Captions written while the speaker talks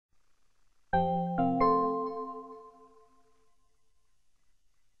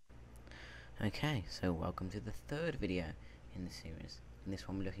Okay, so welcome to the third video in this series. In this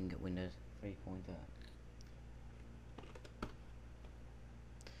one we're looking at Windows 3.0.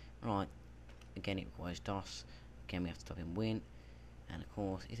 Right, again it requires DOS, again we have to type in Win, and of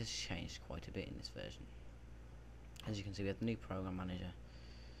course it has changed quite a bit in this version. As you can see we have the new Program Manager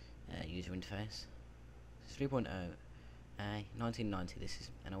user interface. This is 3.0, 1990 this is,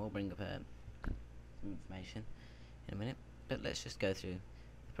 and I will bring up some information in a minute, but let's just go through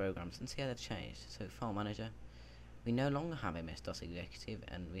programs and see how they've changed. So File Manager, we no longer have MS-DOS Executive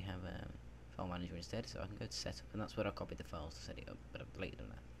and we have File Manager instead, so I can go to Setup, and that's where I copied the files to set it up, but I've deleted them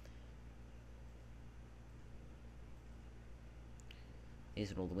now.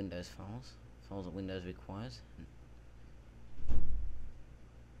 These are all the Windows files that Windows requires.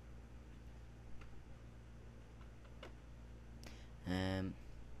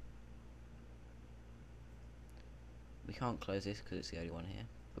 We can't close this because it's the only one here,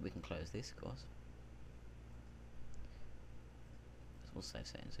 but we can close this, of course. It's all save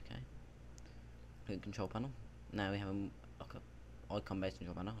settings, okay. Click Control Panel. Now we have like a icon-based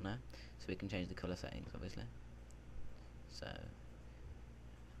control panel now, so we can change the color settings, obviously. So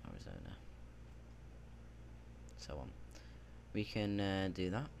Arizona, so on. We can do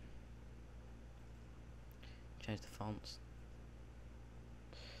that. Change the fonts.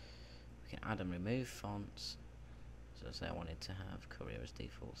 We can add and remove fonts. So say I wanted to have Courier as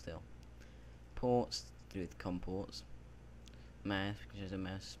default still. Ports, through with COM ports. Mouse, we can change the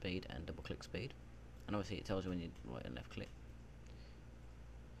mouse speed and double click speed. And obviously it tells you when you right and left click.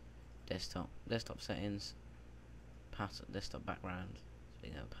 Desktop settings. Desktop background. So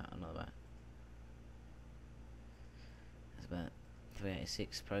you can have a pattern on the back. There's about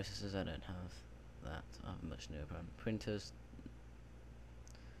 386 processors, I don't have that. I have a much newer program. Printers.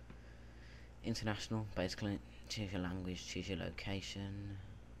 International, basically. Choose your language, choose your location.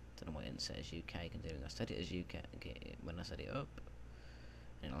 Don't know why it says UK, considering I set it as UK when I set it up.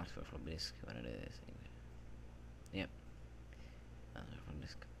 And it'll ask for a floppy disk when I do this. Yep. That's a floppy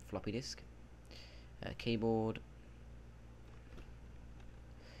disk. Floppy disk. Keyboard.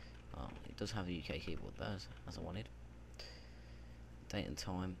 Oh, it does have a UK keyboard though, as I wanted. Date and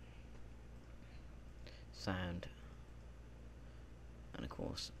time. Sound. And of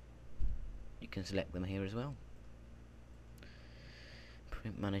course, you can select them here as well.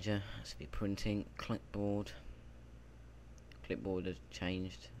 Print Manager has to be printing. Clipboard. Clipboard has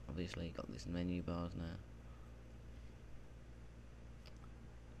changed. Obviously, got this menu bars now.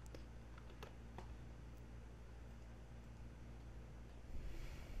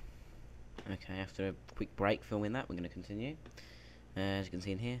 Okay, after a quick break filming that, we're going to continue. As you can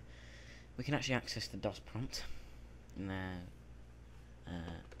see in here, we can actually access the DOS prompt. Now,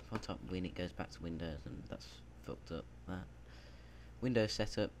 if I type Win, it goes back to Windows, and that's fucked up. That Windows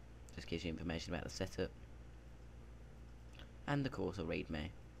setup just gives you information about the setup, and of course a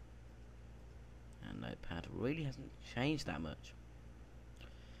README. And Notepad really hasn't changed that much.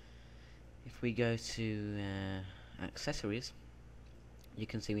 If we go to accessories, you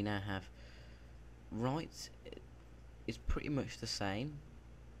can see we now have right. It's pretty much the same.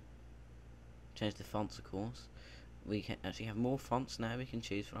 Change the fonts, of course. We can actually have more fonts now we can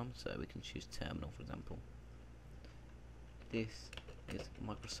choose from, so we can choose Terminal, for example. This is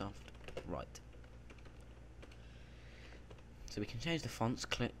Microsoft Write. So we can change the fonts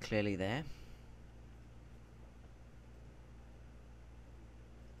clearly there.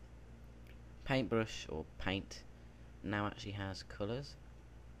 Paintbrush or Paint now actually has colours.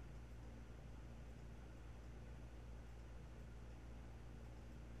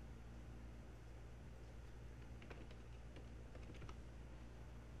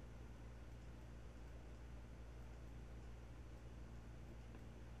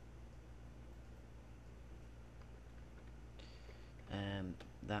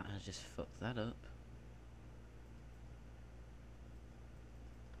 That has just fucked that up.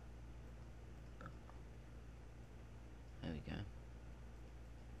 There we go.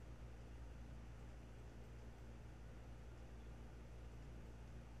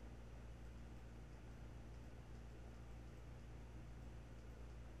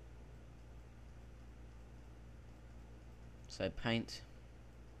 So Paint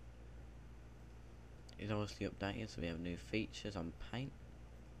is obviously updated, so we have new features on Paint.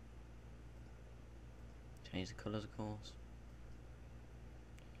 Change the colours, of course.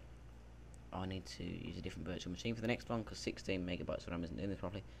 I need to use a different virtual machine for the next one because 16 megabytes of RAM isn't doing this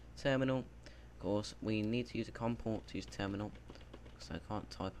properly. Terminal, of course, we need to use a COM port to use Terminal, so I can't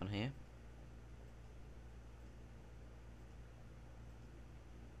type on here.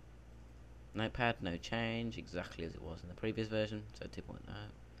 Notepad, no change, exactly as it was in the previous version, so 2.0.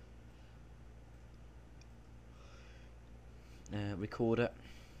 recorder.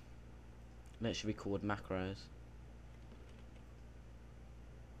 Lets you record macros.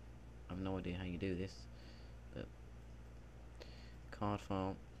 I have no idea how you do this, but card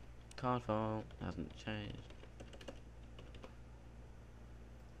file hasn't changed.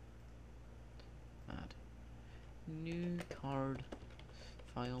 Add new card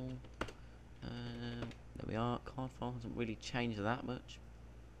file. There we are. Card file hasn't really changed that much.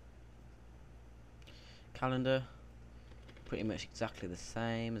 Calendar, pretty much exactly the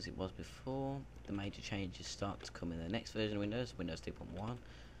same as it was before. The major changes start to come in the next version of Windows 2.1.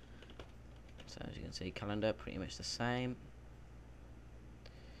 So as you can see, calendar pretty much the same.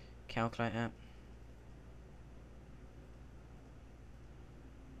 Calculator,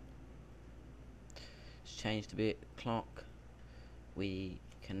 it's changed a bit. Clock, we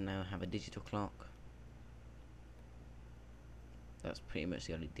can now have a digital clock. That's pretty much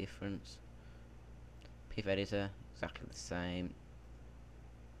the only difference. PIF editor, exactly the same.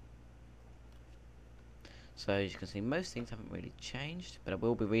 So as you can see, most things haven't really changed, but I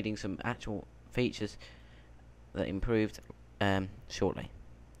will be reading some actual features that improved shortly.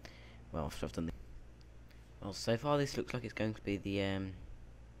 Well, after I've done this. Well, so far this looks like it's going to be the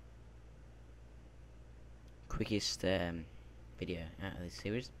quickest video out of this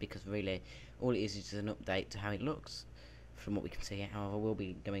series, because really all it is just an update to how it looks from what we can see. However, we'll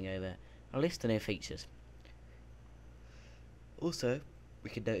be going over a list of new features. Also, we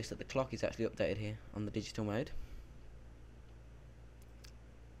can notice that the clock is actually updated here on the digital mode.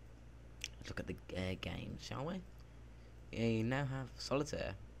 Let's look at the games, shall we? You now have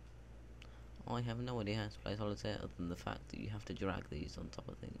Solitaire. I have no idea how to play Solitaire other than the fact that you have to drag these on top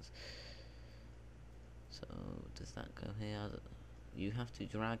of things. So, does that go here? You have to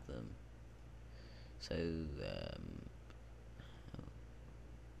drag them. So,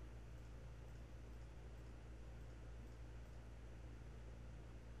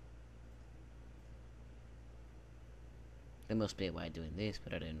 there must be a way of doing this,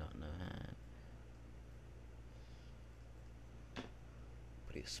 but I do not know how.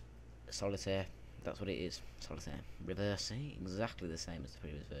 But it's Solitaire, that's what it is. Solitaire. Reversing, exactly the same as the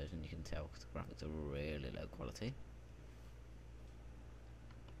previous version. You can tell because the graphics are really low quality.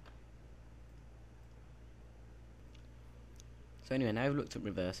 So anyway, now we've looked at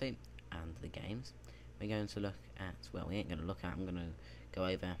reversing and the games, we're going to look at, well, we ain't going to look at, I'm going to go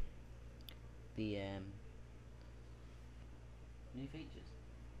over the new features.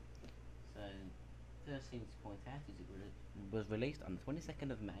 So, first thing to point out is it was released on the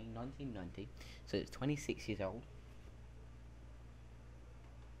 22nd of May 1990, so it's 26 years old,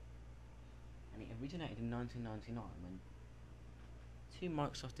 and it originated in 1999 when two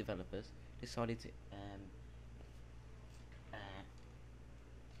Microsoft developers decided to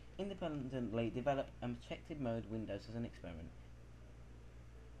independently develop a protected mode Windows as an experiment.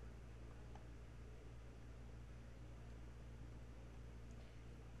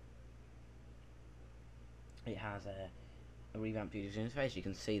 It has a revamped user interface, you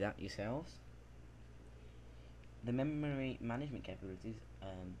can see that yourselves. The memory management capabilities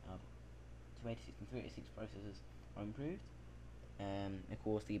of 286 and 386 processors are improved. Of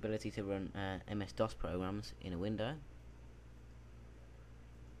course, the ability to run MS-DOS programs in a window,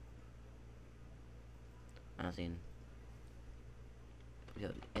 as in we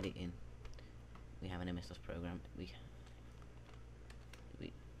got editing. We have an MS-DOS program.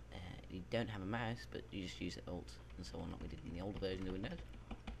 You don't have a mouse, but you just use Alt and so on, like we did in the older version of Windows.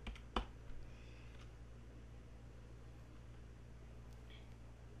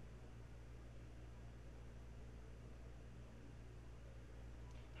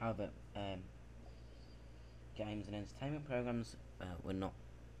 However, games and entertainment programs were not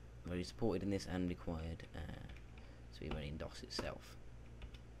very supported in this and required to be running DOS itself.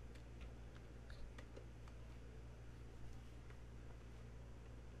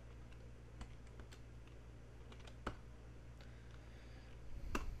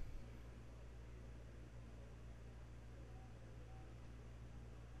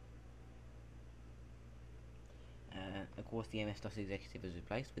 Of course, the MS-DOS executive was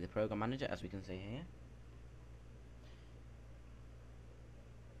replaced with the program manager, as we can see here.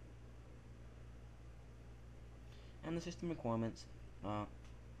 And the system requirements are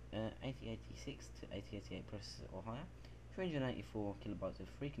 8086 to 8088 processor or higher, 384 kilobytes of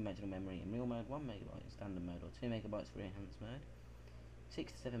free conventional memory in real mode, 1 megabyte in standard mode, or 2 megabytes for enhanced mode,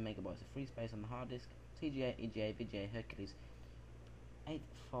 6 to 7 megabytes of free space on the hard disk, TGA, EGA, VGA, Hercules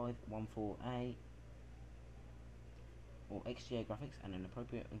 8514A or XGA graphics and an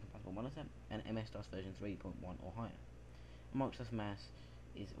appropriate and compatible monitor, and MS-DOS version 3.1 or higher. A Microsoft mouse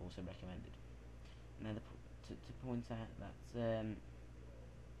is also recommended. Now, to to point out that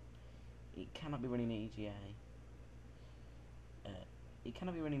it cannot be running EGA. It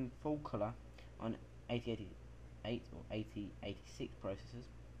cannot be running full colour on 8088 or 8086 processors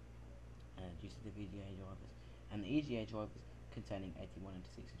due to the VGA drivers, and the EGA drivers containing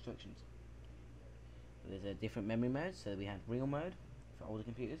 8186 instructions. There's a different memory mode, so we have real mode for older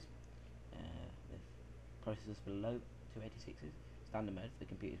computers, with processors for low 286s, standard mode for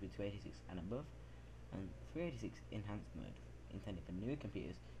computers with 286 and above, and 386 enhanced mode intended for newer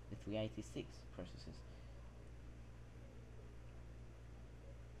computers with 386 processors.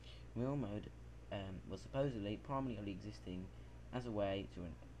 Real mode was supposedly primarily existing as a way to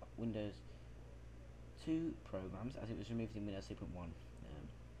run Windows 2 programs, as it was removed in Windows 3.1.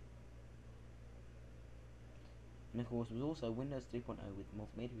 And of course, there was also Windows 3.0 with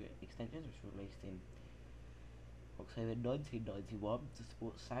multimedia extensions, which were released in October 1991 to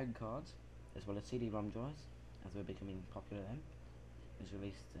support sound cards, as well as CD-ROM drives, as they were becoming popular then. It was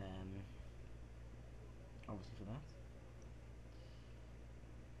released obviously for that.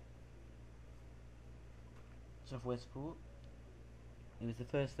 Software support. It was the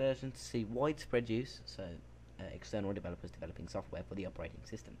first version to see widespread use, so external developers developing software for the operating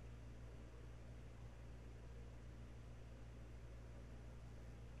system.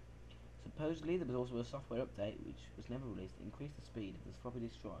 Supposedly, there was also a software update which was never released that increased the speed of the floppy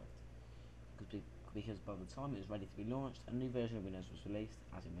disk drive, because by the time it was ready to be launched, a new version of Windows was released,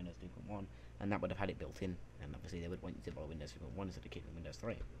 as in Windows 3.1, and that would have had it built in, and obviously they would want you to buy Windows 3.1 instead of keeping Windows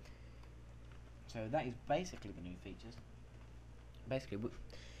 3. So that is basically the new features. Basically,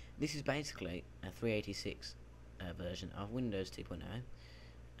 this is basically a 386 version of Windows 2.0,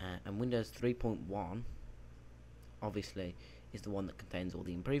 and Windows 3.1 obviously is the one that contains all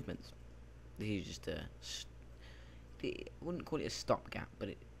the improvements. This is just I wouldn't call it a stopgap, but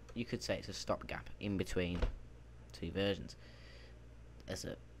you could say it's a stopgap in between two versions. As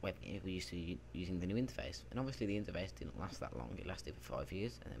a web, we used to using the new interface, and obviously the interface didn't last that long. It lasted for 5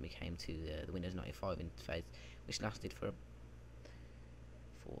 years, and then we came to the Windows 95 interface, which lasted for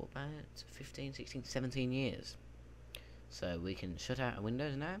about 15, 16, 17 years. So we can shut out a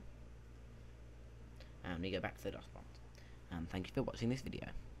Windows now, and we go back to the DOS prompt. And thank you for watching this video.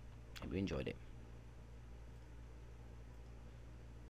 Hope you enjoyed it.